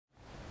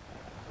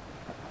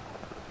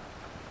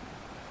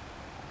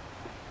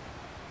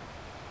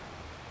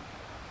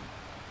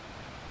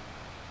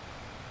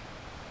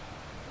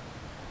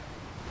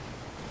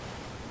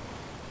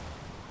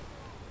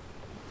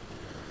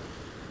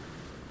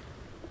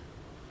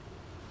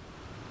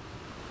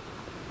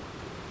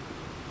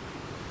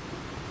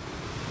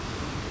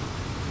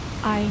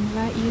I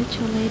invite you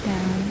to lay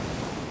down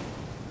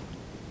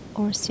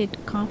or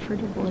sit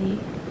comfortably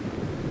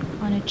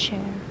on a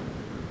chair,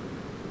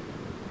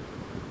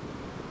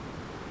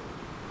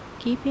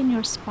 keeping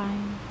your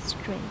spine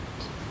straight.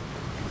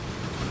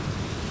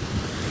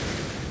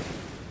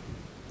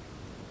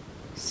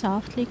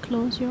 Softly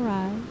close your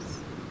eyes.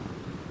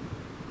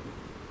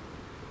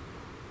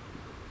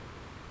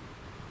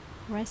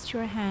 Rest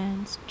your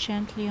hands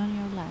gently on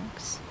your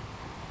legs,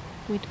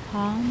 with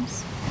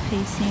palms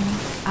facing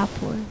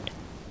upward.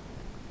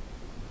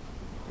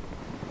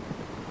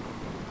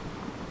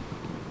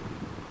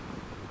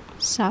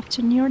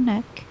 Soften your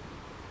neck.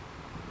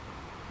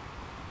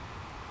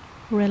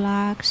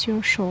 Relax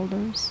your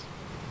shoulders.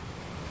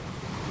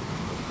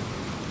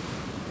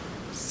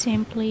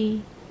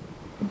 Simply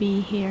be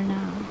here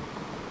now.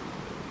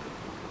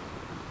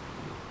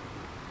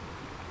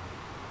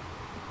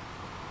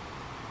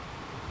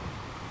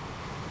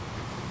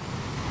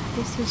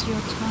 This is your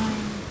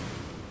time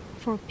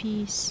for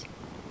peace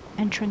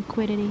and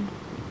tranquility.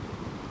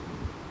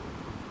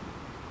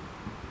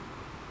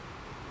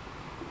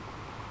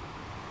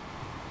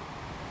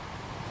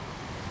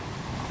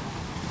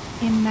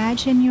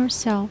 Imagine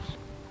yourself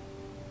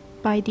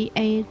by the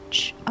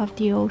edge of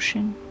the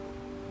ocean.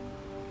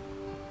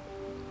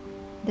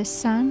 The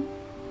sun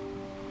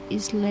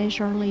is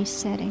leisurely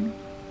setting.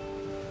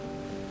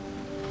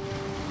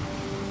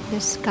 The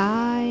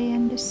sky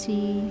and the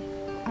sea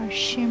are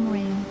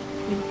shimmering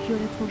with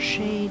beautiful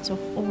shades of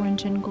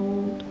orange and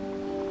gold.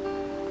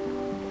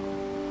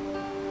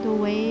 The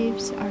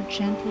waves are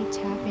gently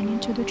tapping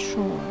into the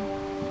shore.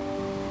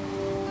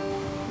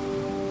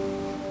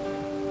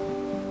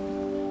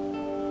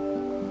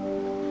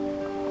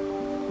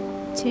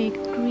 Take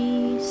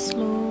 3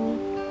 slow,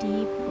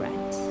 deep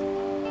breaths.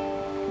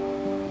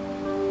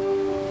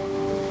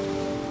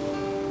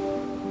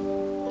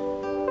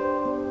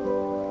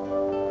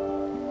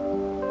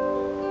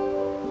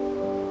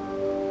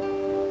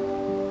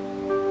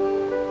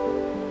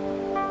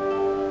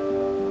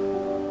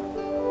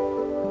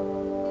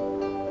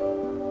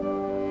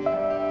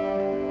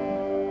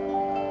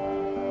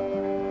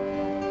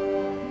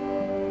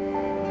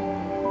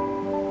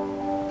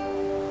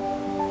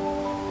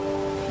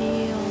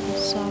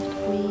 Soft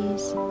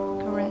breeze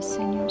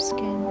caressing your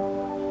skin.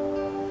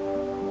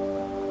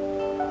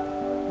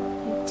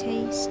 You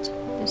taste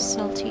the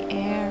salty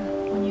air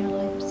on your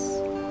lips.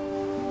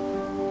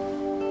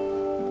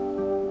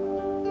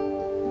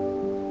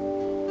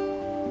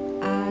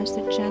 As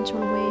the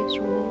gentle waves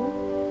roll,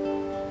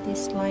 they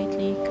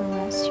slightly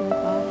caress your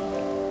body.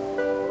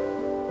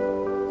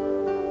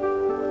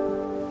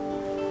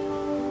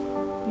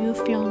 You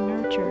feel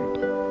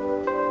nurtured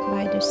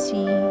by the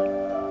sea,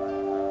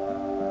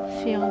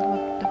 filled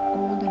with the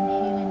golden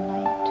healing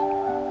light.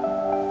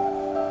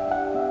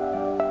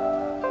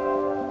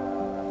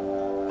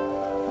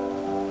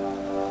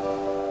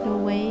 The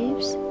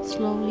waves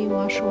slowly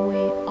wash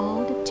away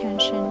all the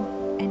tension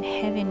and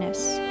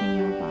heaviness in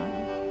your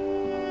body.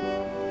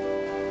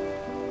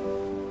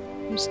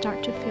 You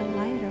start to feel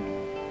lighter.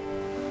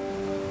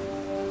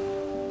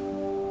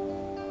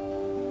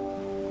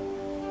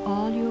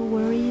 All your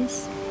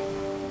worries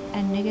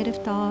and negative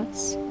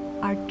thoughts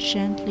are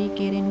gently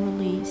getting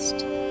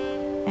released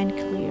and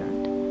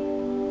cleared.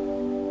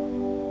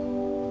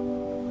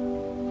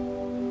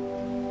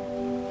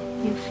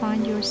 You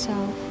find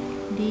yourself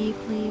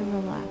deeply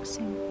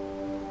relaxing.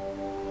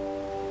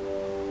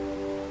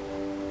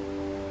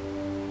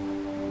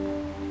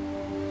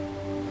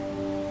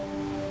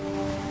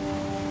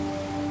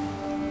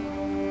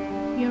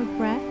 Your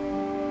breath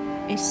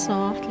is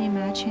softly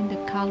matching the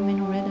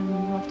calming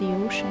rhythm of the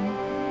ocean.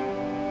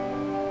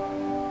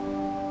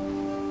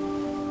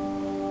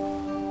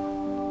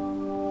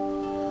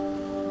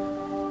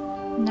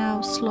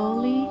 Now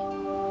slowly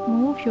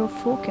move your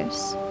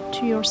focus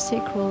to your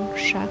sacral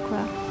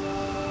chakra.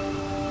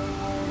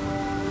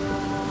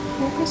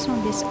 Focus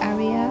on this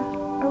area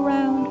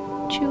around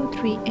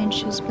 2-3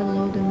 inches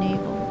below the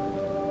navel.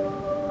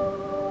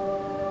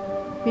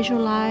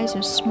 Visualize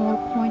a small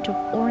point of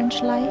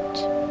orange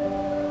light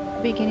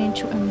beginning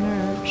to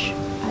emerge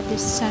at the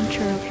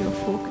center of your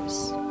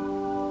focus.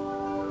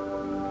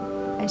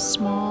 A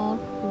small,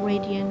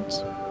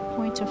 radiant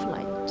point of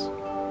light.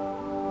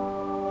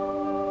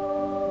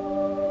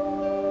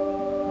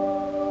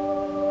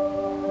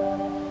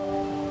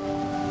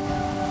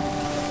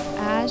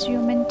 As you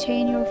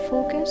maintain your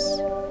focus,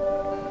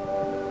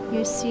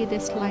 you see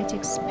this light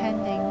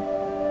expanding.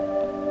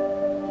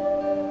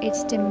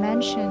 Its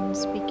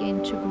dimensions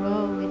begin to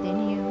grow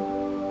within you.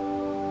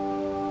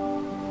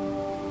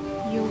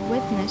 You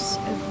witness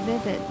a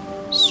vivid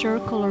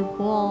circular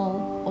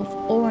ball of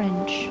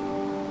orange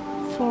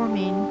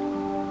forming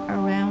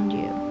around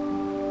you.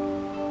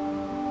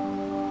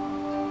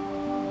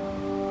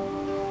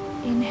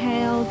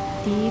 Inhale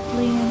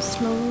deeply and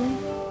slowly.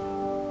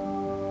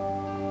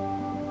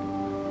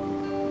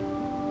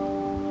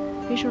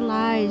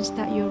 Visualize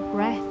that your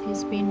breath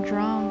is being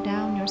drawn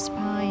down your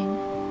spine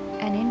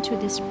and into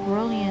this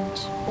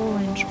brilliant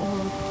orange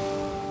orb.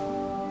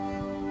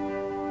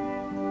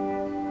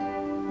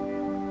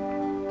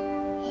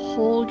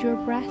 hold your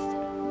breath.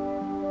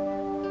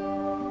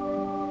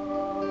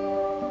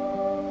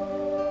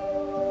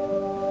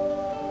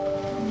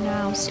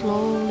 Now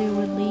slowly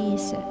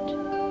release it.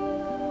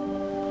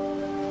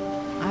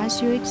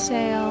 As you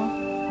exhale,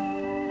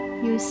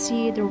 you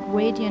see the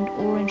radiant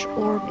orange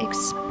orb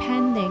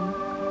expanding,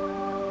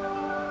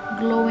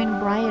 glowing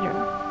brighter,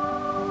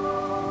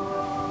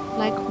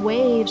 like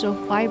waves of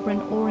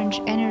vibrant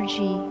orange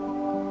energy,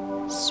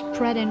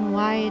 spreading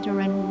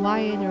wider and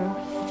wider,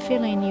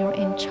 filling your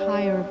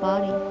entire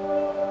body.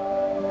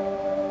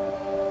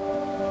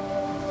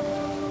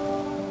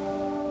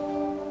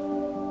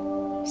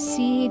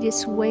 See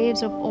these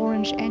waves of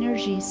orange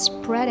energy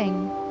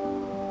spreading,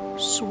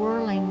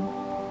 swirling,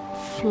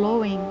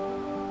 flowing,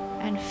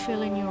 and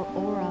filling your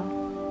aura.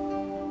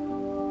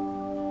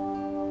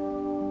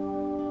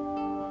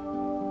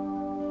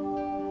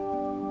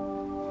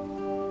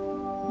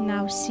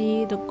 Now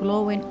see the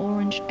glowing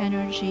orange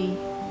energy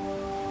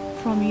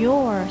from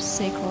your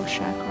sacral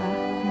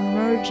chakra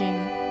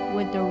merging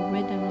with the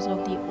rhythms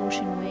of the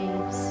ocean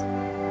waves.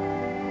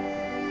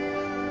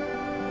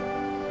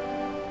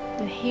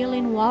 The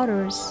healing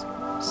waters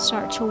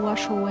start to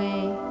wash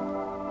away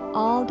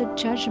all the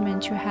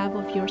judgment you have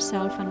of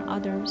yourself and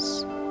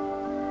others.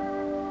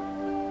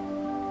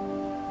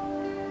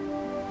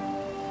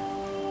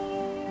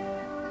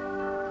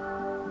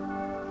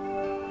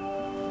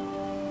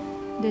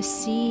 The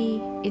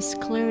sea is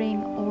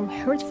clearing all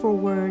hurtful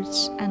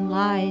words and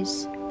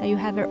lies that you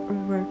have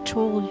ever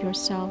told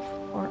yourself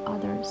or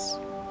others.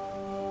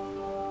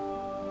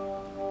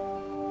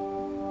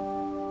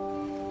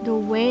 The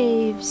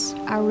waves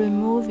are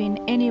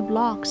removing any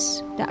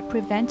blocks that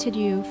prevented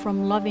you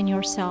from loving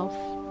yourself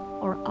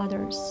or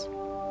others.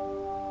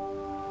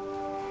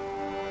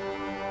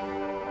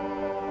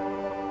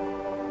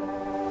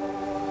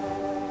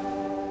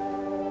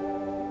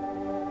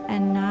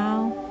 And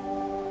now,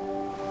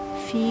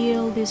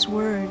 feel these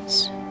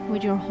words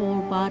with your whole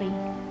body.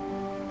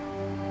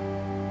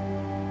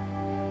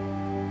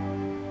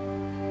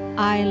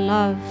 I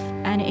love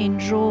and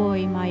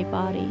enjoy my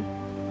body.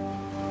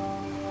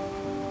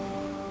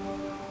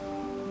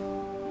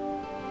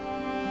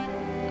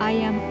 I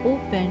am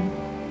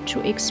open to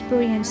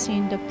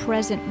experiencing the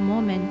present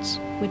moment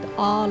with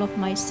all of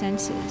my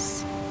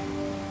senses.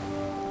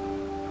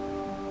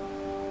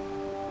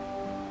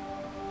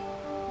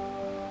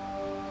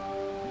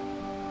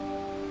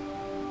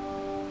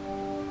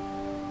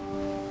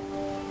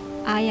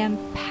 I am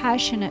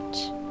passionate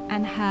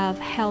and have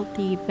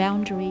healthy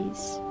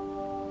boundaries.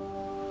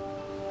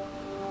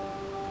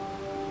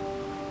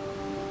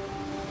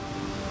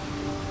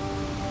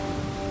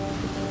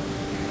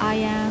 I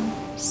am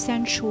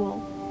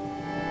sensual.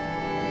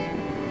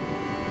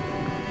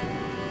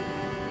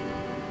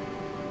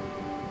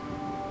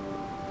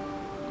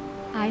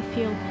 I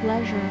feel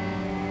pleasure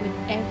with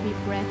every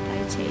breath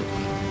I take.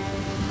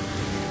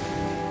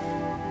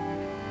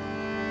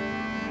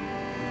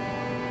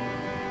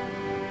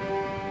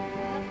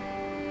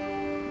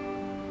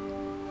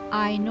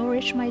 I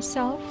nourish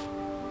myself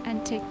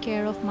and take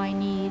care of my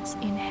needs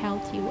in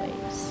healthy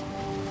ways.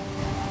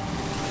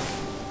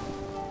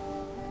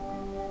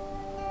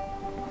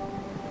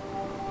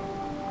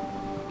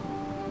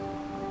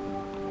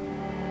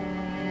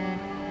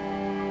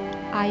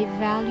 I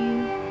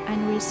value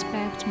and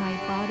respect my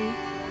body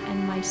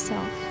and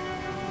myself.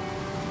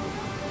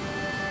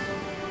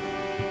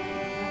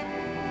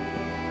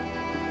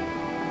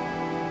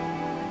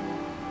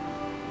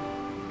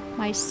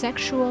 My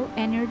sexual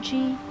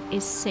energy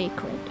is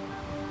sacred.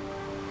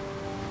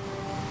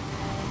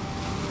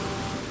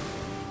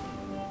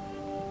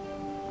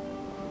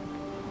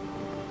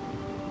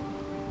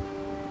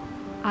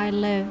 I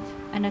live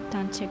an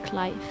authentic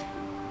life.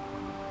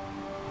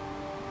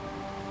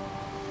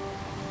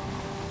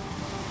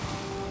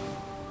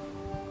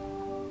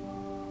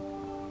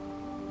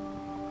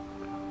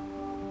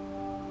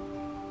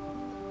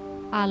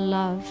 I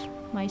love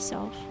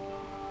myself.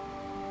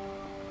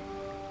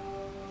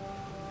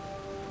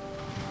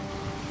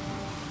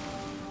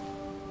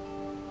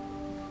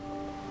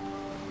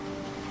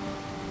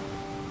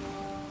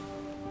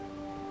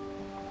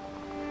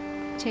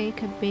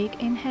 Take a big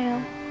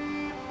inhale.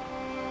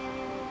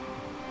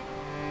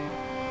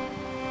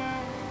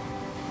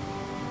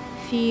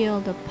 Feel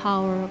the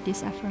power of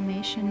these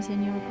affirmations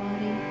in your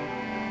body.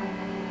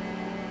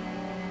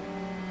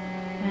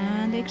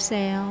 And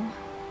exhale.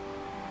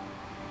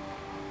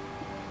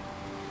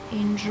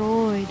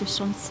 Enjoy the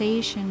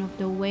sensation of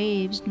the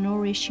waves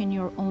nourishing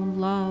your own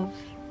love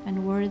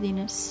and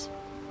worthiness.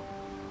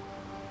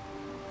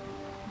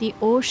 The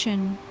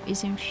ocean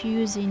is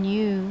infusing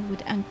you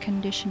with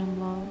unconditional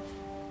love.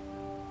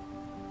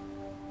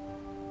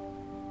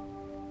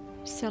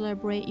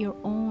 Celebrate your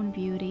own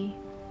beauty.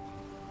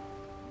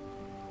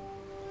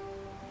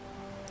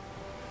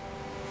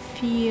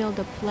 Feel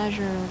the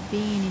pleasure of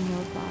being in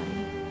your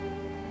body.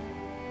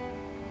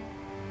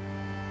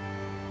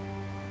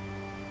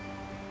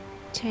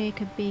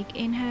 Take a big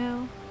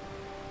inhale.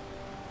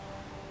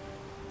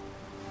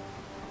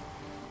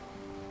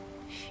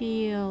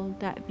 feel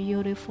that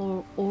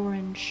beautiful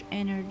orange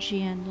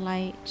energy and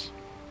light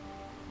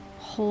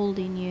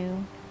holding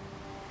you.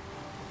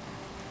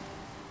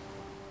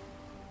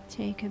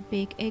 Take a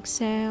big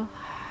exhale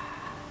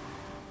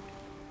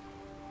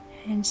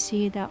and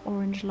see that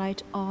orange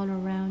light all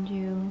around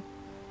you.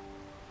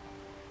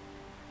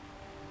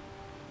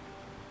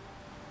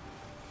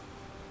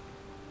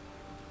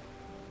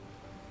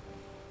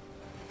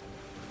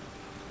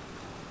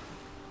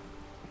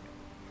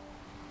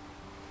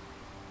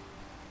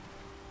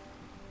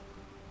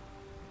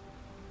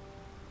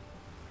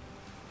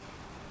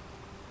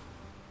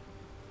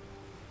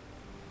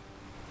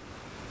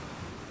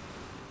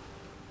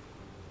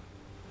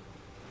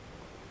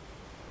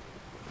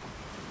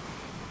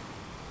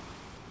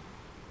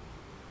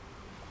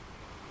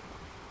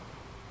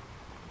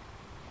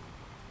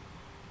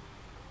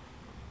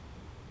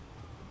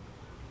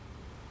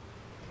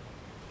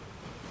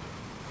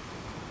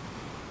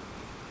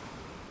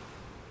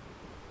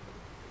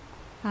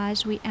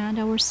 As we end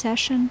our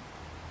session,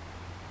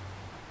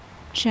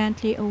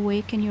 gently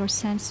awaken your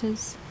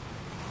senses.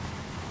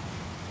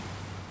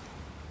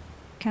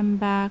 Come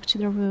back to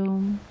the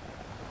room,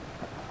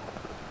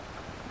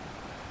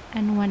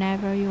 and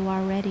whenever you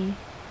are ready,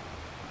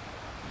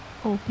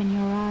 open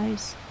your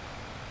eyes.